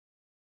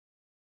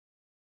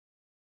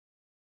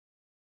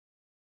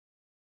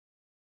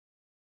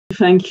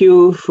thank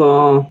you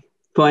for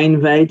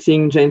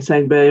inviting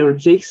GenSight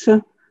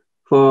Biologics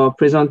for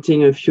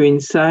presenting a few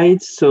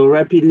insights. So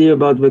rapidly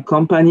about the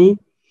company.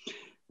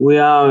 We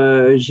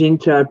are a gene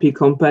therapy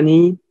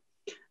company,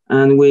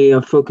 and we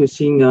are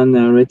focusing on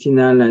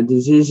retinal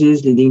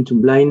diseases leading to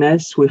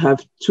blindness. We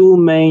have two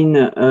main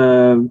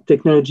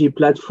technology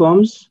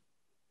platforms.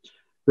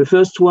 The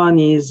first one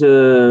is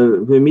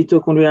the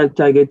mitochondrial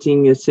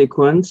targeting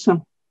sequence,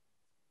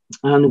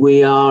 and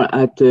we are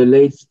at a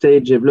late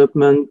stage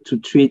development to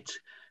treat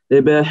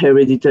Leber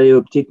Hereditary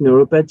Optic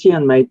Neuropathy,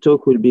 and my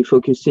talk will be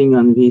focusing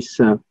on this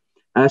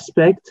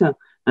aspect.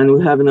 And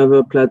we have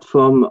another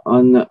platform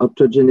on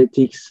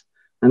optogenetics,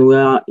 and we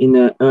are in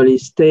an early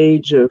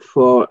stage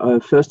for a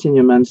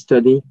first-in-human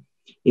study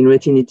in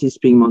retinitis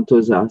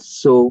pigmentosa.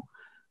 So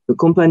the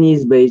company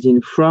is based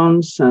in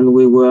France, and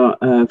we were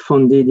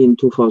founded in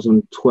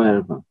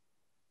 2012.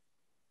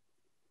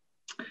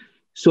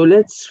 So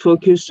let's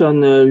focus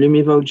on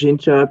Lumevoq gene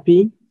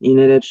therapy in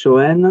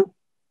LHON.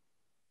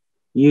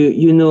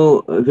 You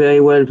know very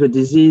well the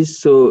disease,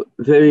 so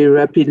very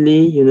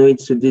rapidly, you know,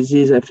 it's a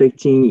disease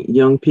affecting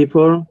young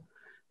people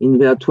in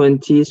their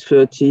 20s,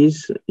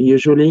 30s,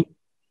 usually.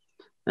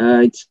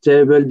 It's a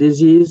terrible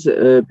disease.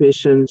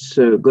 Patients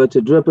got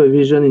a drop of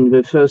vision in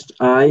the first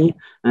eye,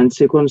 and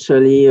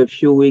sequentially, a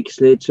few weeks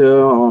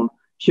later or a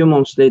few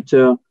months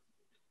later,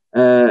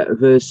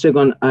 the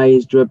second eye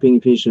is dropping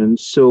vision.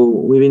 So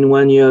within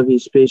 1 year,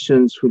 these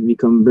patients will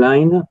become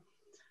blind.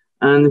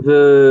 And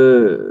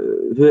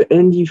the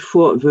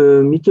ND4,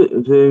 the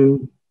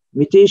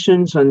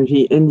mutations on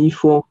the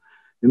ND4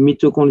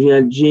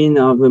 mitochondrial gene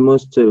are the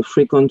most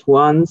frequent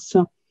ones,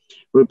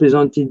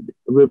 representing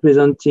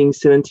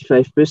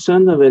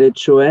 75% of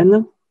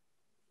LHON.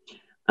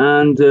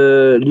 And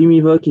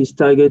Lumevoq is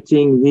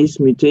targeting these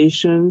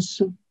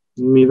mutations.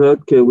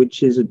 Lumevoq,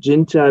 which is a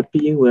gene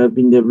therapy we have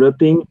been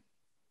developing.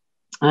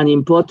 And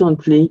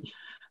importantly,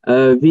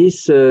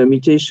 these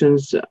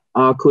mutations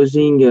are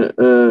causing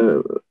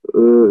a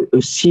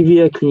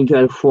severe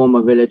clinical form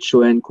of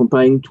LHON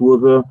comparing to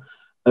other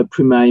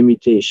primary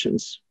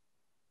mutations.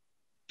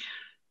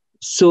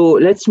 So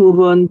let's move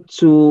on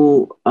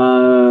to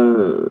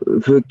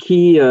the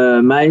key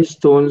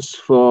milestones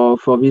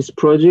for this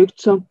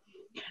project.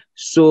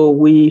 So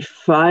we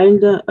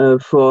filed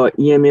for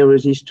EMA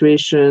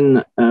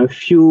registration a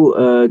few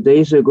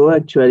days ago,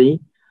 actually,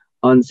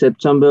 on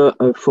September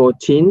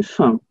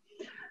 14th.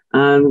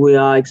 And we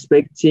are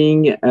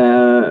expecting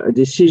a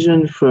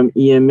decision from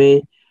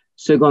EMA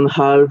second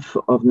half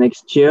of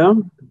next year,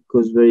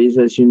 because there is,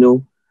 as you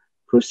know,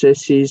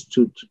 processes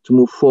to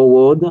move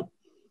forward.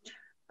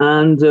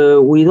 And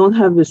we don't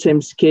have the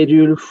same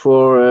schedule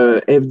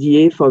for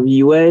FDA for the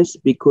US,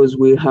 because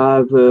we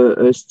have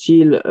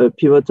still a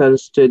pivotal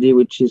study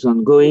which is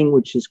ongoing,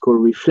 which is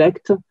called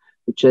Reflect,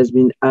 which has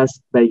been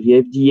asked by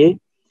the FDA.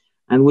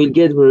 And we'll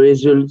get the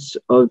results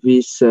of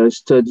this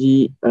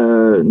study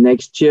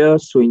next year,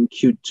 so in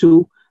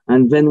Q2,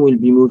 and then we'll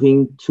be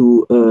moving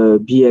to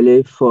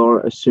BLA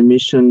for a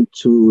submission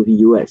to the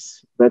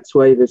US. That's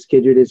why the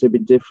schedule is a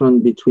bit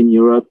different between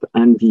Europe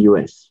and the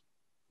US.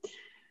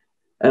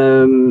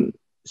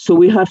 So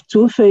we have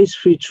two phase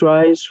 3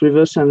 trials,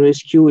 Reverse and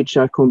Rescue, which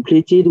are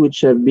completed,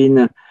 which have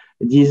been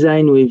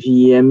designed with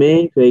the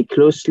EMA very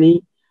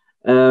closely.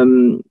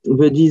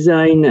 The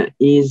design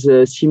is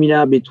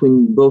similar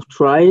between both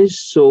trials.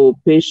 So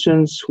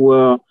patients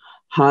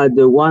had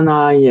one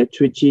eye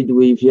treated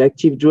with the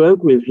active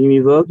drug, with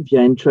Lumevoq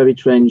via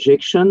intravitreal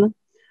injection,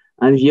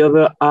 and the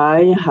other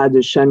eye had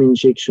a sham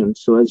injection.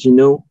 So as you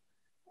know,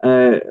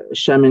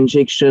 sham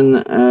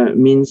injection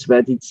means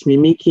that it's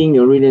mimicking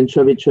a real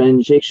intravitreal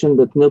injection,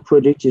 but no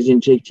product is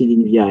injected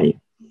in the eye.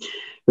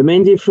 The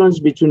main difference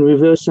between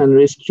Reverse and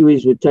Rescue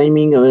is the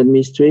timing of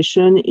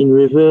administration. In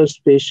Reverse,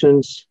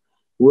 patients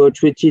were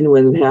treated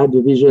when they had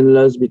a vision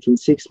loss between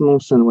 6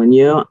 months and 1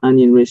 year, and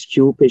in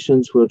Rescue,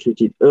 patients were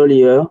treated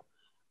earlier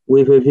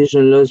with a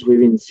vision loss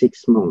within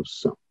 6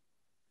 months.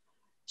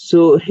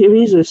 So here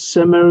is a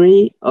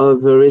summary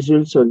of the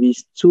results of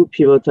these two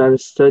pivotal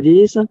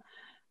studies.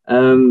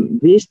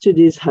 These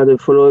studies had a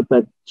follow-up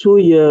at 2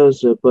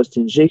 years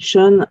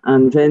post-injection,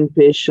 and then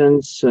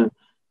patients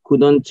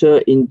could enter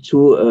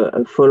into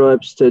a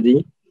follow-up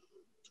study.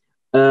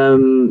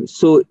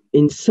 So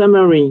in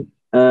summary,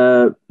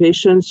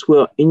 patients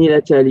were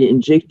unilaterally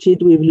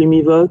injected with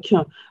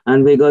Lumevoq,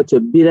 and they got a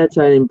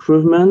bilateral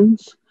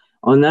improvement,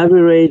 on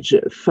average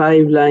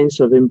 5 lines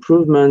of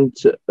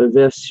improvement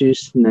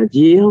versus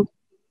nadir.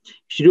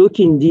 If you look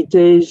in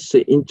details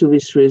into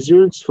these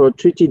results for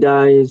treated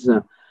eyes,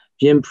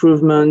 the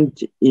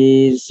improvement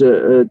is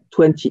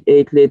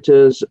 28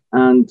 letters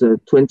and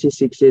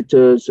 26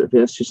 letters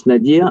versus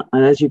nadir.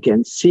 And as you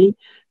can see,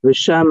 the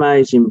sham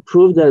eyes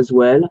improved as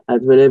well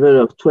at the level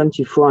of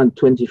 24 and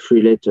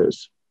 23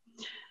 letters.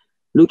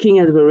 Looking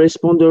at the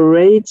responder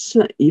rates,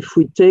 if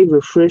we take the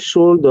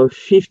threshold of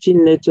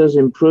 15 letters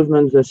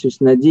improvement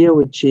versus nadir,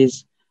 which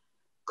is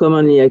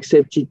commonly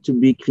accepted to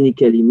be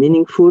clinically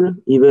meaningful,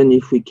 even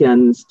if we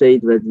can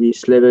state that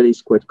this level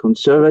is quite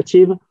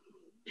conservative,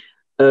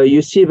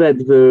 you see that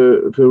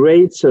the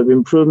rates of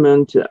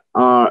improvement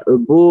are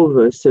above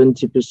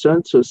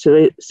 70%, so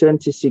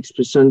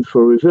 76%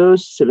 for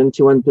reverse,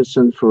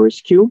 71% for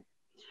rescue.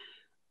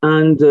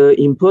 And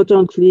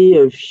importantly,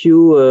 a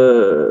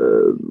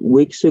few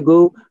weeks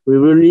ago, we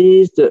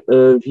released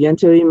the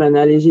interim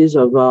analysis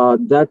of our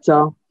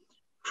data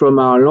from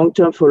our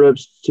long-term follow-up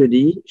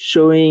study,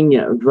 showing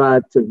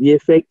that the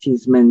effect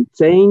is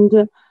maintained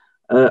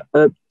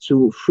up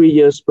to 3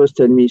 years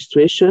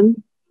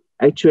post-administration.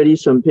 Actually,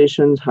 some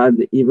patients had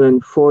even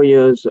 4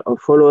 years of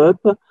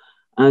follow-up,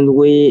 and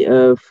we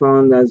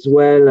found as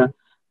well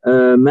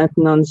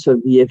maintenance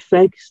of the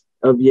effect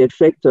of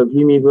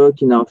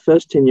Lumevoq in our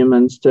first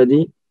in-human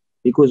study,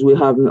 because we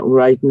have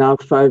right now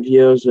 5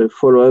 years of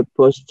follow-up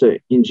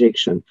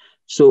post-injection.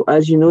 So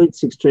as you know,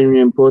 it's extremely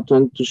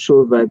important to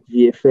show that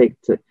the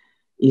effect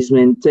is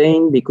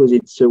maintained because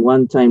it's a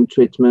one-time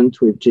treatment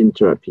with gene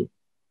therapy.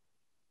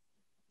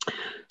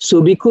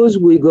 So because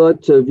we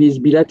got this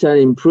bilateral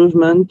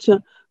improvement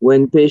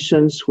when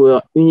patients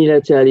were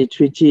unilaterally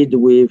treated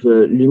with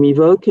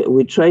Lumevoq,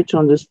 we tried to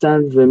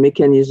understand the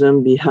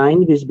mechanism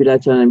behind this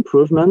bilateral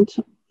improvement.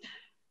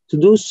 To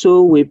do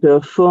so, we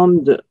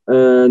performed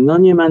a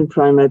non-human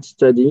primate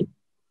study,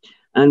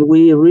 and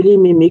we really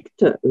mimicked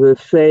the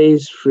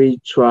phase 3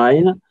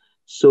 trial.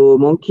 So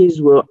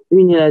monkeys were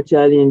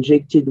unilaterally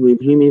injected with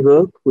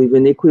Lumevoq with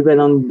an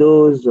equivalent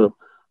dose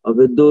of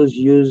a dose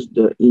used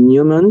in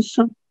humans.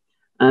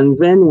 And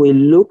then we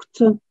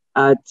looked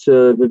at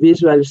the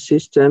visual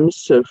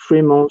systems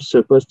 3 months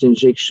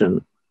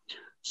post-injection.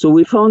 So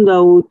we found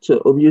out,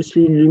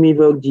 obviously,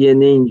 Lumevoq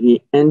DNA in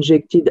the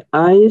injected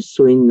eyes,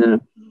 so in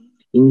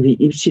the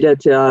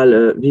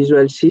ipsilateral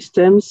visual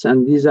systems,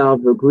 and these are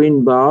the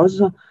green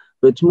bars.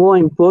 But more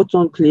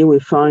importantly, we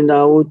found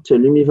out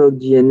Lumevoq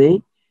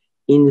DNA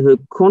in the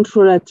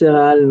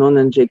contralateral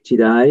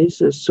non-injected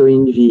eyes, so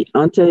in the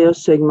anterior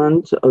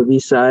segment of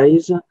these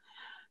eyes,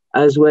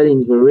 as well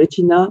in the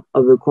retina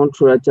of the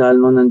contralateral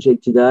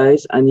non-injected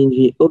eyes, and in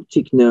the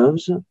optic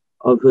nerves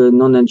of the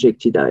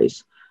non-injected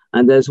eyes,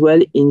 and as well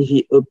in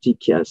the optic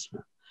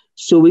chiasm.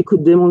 So we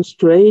could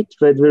demonstrate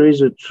that there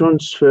is a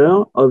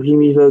transfer of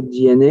Lumevoq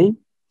DNA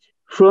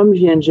from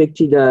the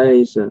injected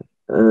eyes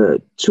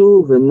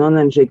to the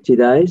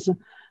non-injected eyes,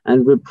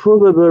 and the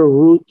probable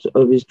route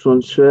of this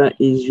transfer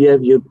is via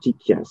the optic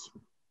chiasm.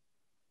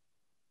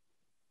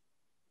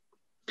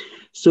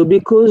 So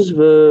because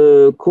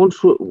the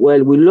control,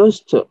 well, we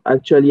lost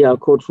actually our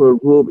control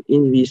group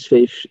in this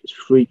phase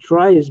 3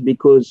 trials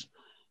because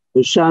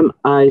the sham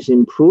eyes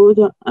improved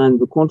and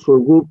the control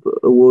group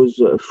was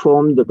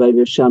formed by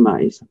the sham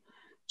eyes.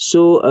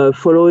 So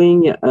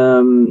following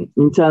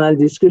internal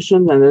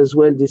discussions and as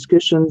well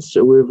discussions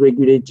with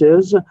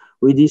regulators,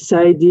 we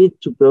decided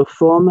to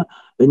perform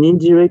an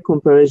indirect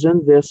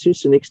comparison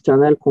versus an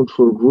external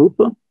control group.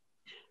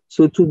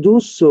 So to do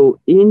so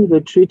in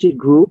the treated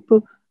group,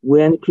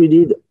 we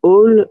included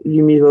all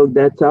Lumevoq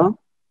data,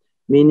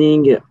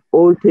 meaning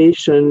all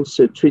patients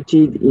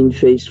treated in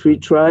phase 3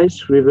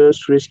 trials,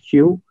 reverse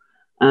rescue,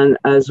 and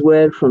as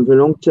well from the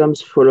long-term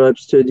follow-up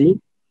study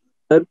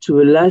up to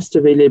the last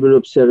available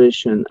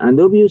observation.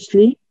 And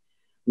obviously,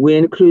 we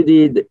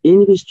included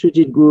in this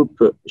treated group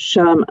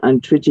sham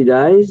and treated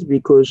eyes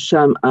because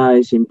sham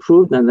eyes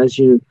improved. And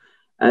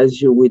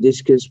as we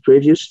discussed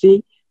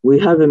previously, we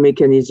have a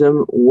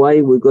mechanism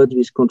why we got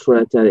this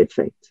contralateral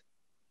effect.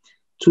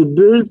 To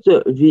build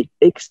the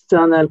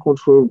external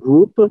control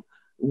group,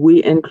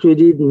 we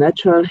included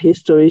natural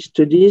history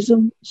studies,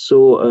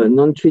 so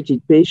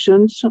non-treated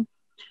patients.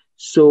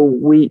 So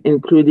we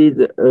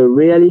included a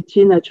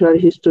reality natural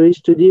history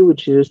study,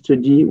 which is a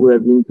study we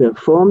have been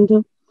performed,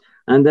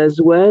 and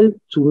as well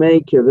to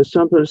make the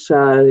sample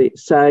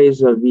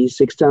size of this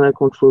external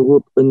control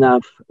group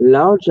enough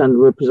large and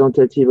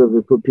representative of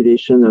the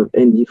population of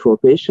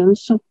ND4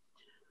 patients.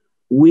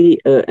 We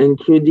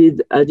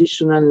included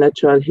additional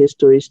natural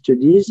history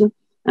studies,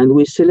 and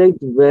we select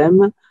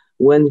them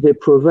when they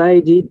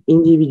provided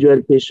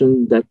individual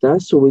patient data,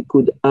 so we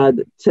could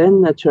add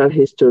 10 natural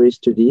history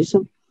studies.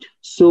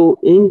 So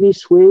in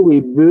this way, we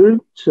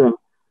built a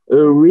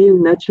real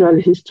natural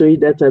history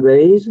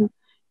database,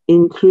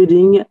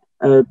 including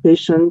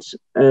patients'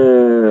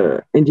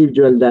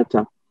 individual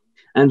data.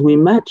 And we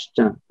matched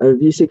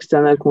this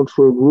external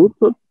control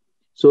group.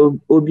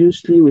 So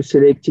obviously, we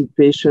selected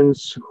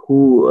patients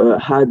who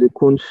had a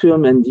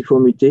confirmed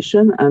ND4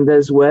 mutation, and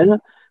as well,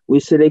 we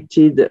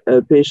selected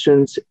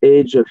patients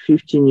age of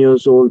 15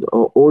 years old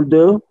or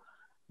older,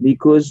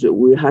 because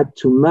we had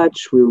to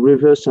match with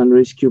reverse and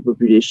rescue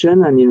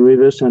population, and in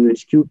reverse and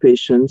rescue,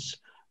 patients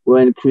were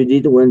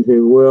included when they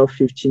were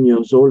 15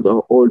 years old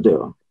or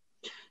older.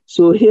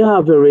 So here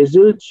are the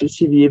results. You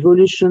see the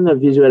evolution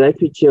of visual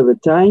acuity over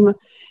time.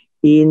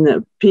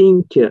 In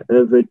pink,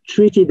 the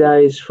treated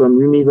eyes from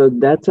Lumevoq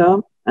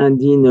data,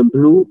 and in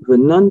blue, the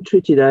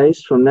non-treated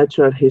eyes from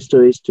natural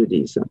history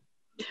studies.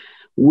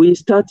 We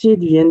started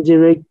the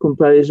indirect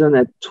comparison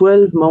at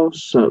 12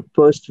 months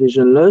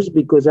post-vision loss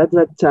because at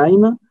that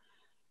time,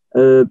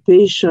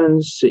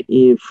 patients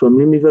from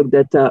Lumevoq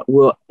data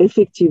were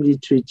effectively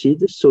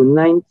treated. So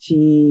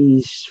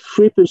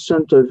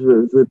 93% of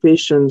the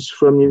patients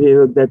from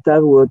Lumevoq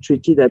data were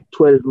treated at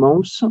 12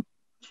 months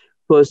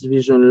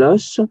post-vision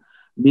loss,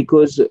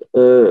 because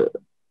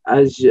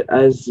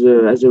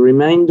as a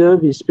reminder,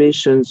 these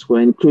patients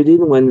were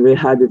included when they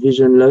had a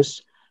vision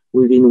loss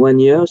within 1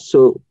 year,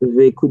 so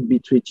they could be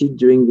treated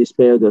during this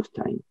period of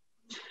time.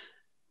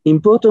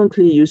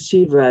 Importantly, you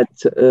see that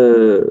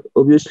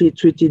obviously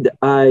treated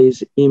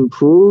eyes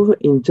improve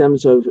in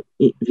terms of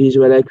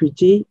visual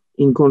acuity,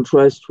 in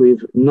contrast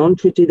with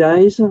non-treated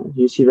eyes.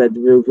 You see that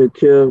the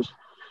curve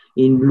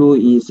in blue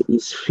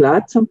is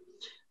flat.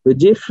 The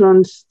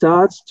difference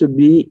starts to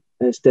be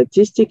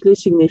statistically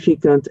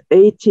significant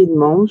 18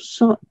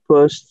 months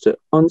post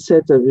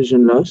onset of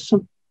vision loss,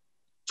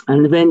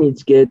 and then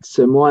it gets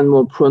more and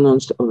more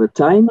pronounced over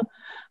time.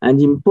 And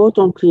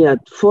importantly,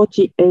 at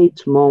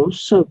 48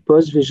 months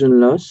post-vision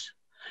loss,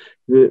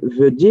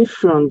 the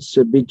difference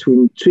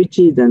between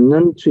treated and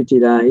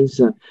non-treated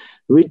eyes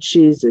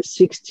reaches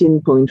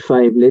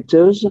 16.5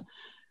 letters.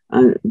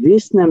 And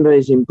this number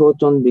is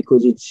important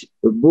because it's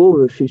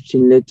above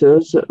 15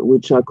 letters,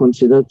 which are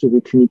considered to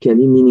be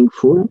clinically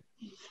meaningful.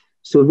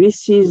 So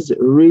this is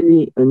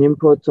really an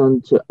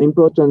important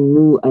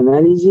new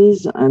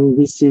analysis, and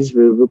this is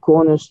the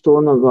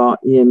cornerstone of our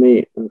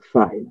EMA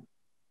file.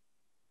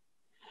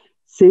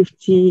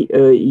 Safety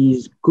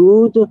is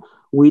good.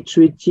 We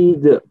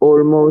treated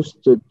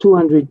almost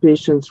 200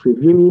 patients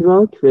with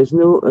Lumevoq. There's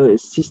no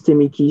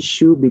systemic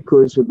issue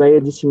because the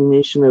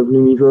biodissemination of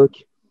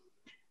Lumevoq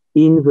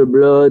in the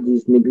blood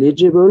is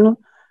negligible.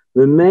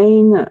 The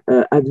main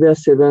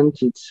adverse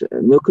event, it's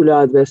an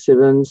ocular adverse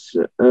events,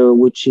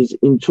 which is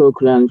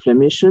intraocular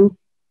inflammation,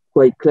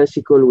 quite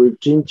classical with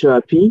gene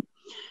therapy.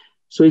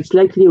 So it's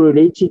likely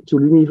related to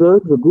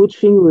Lumevoq. The good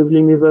thing with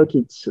Lumevoq,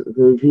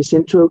 this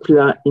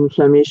intraocular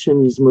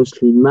inflammation is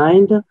mostly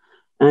mild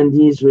and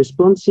is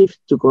responsive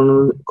to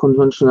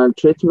conventional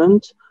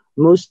treatment,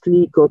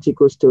 mostly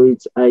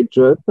corticosteroids eye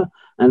drop,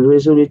 and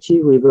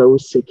resolutive without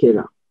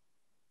sequela.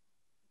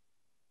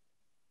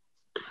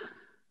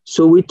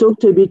 So we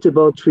talked a bit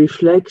about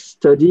Reflex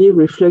Study.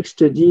 Reflex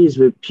Study is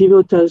the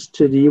pivotal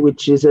study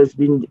which has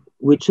been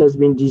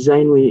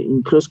designed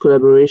in close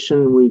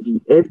collaboration with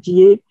the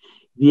FDA.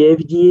 The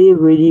FDA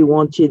really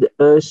wanted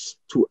us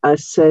to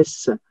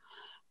assess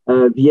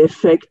the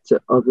effect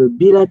of a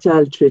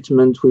bilateral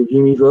treatment with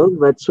Lumevoq.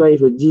 That's why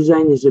the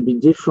design is a bit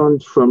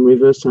different from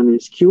reverse and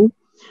rescue.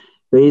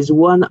 There is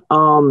one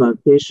arm,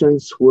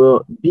 patients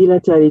were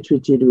bilaterally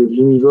treated with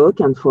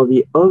Lumevoq, and for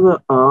the other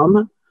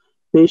arm,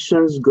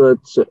 patients got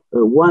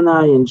one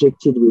eye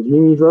injected with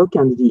Lumevoq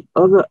and the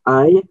other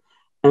eye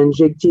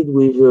injected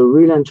with a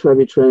real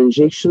intravitreal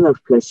injection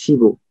of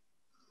placebo.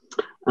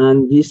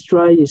 And this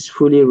trial is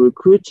fully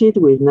recruited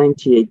with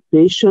 98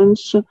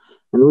 patients,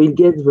 and we'll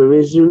get the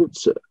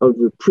results of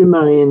the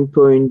primary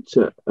endpoint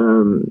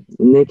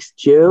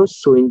next year.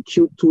 So in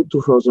Q2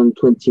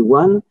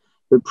 2021,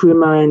 the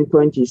primary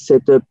endpoint is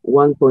set up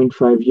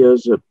 1.5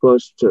 years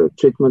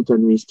post-treatment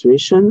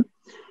administration.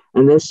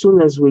 And as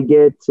soon as we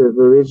get the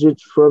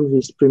results from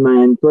this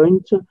primary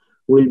endpoint,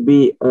 we'll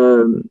be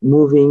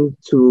moving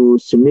to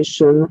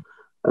submission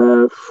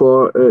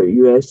for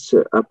US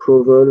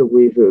approval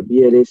with a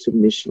BLA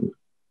submission.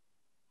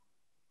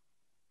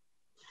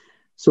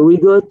 So we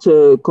got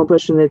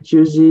compassionate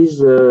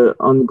uses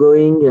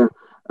ongoing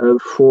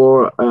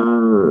for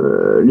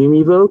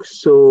Lumevoq.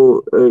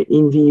 So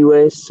in the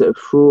US,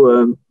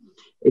 through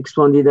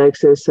expanded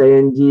access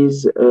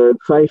INDs,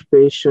 5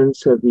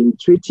 patients have been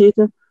treated.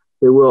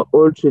 They were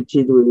all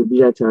treated with a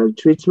bilateral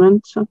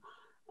treatment.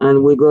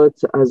 And we got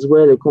as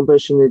well a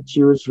compassionate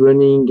use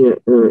running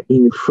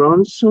in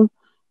France,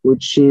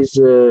 which is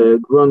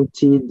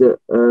granted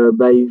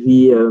by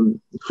the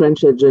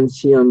French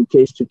agency on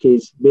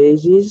case-to-case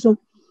basis.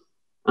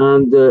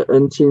 And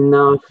until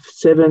now,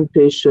 7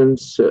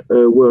 patients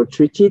were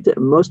treated,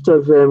 most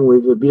of them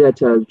with a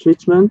bilateral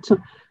treatment.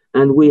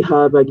 And we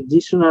have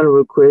additional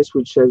requests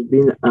which has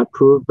been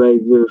approved by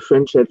the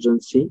French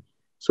agency.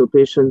 So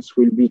patients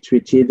will be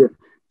treated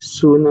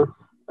soon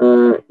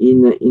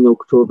in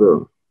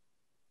October.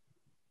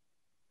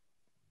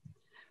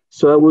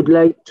 So I would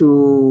like to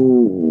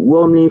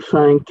warmly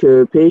thank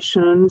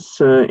patients,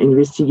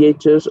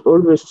 investigators,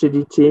 all the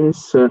study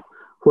teams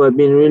who have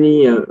been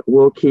really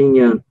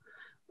working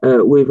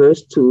with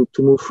us to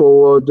move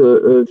forward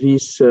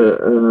this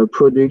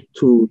product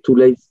to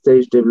late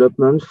stage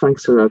development.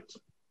 Thanks a lot.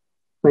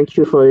 Thank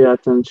you for your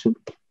attention.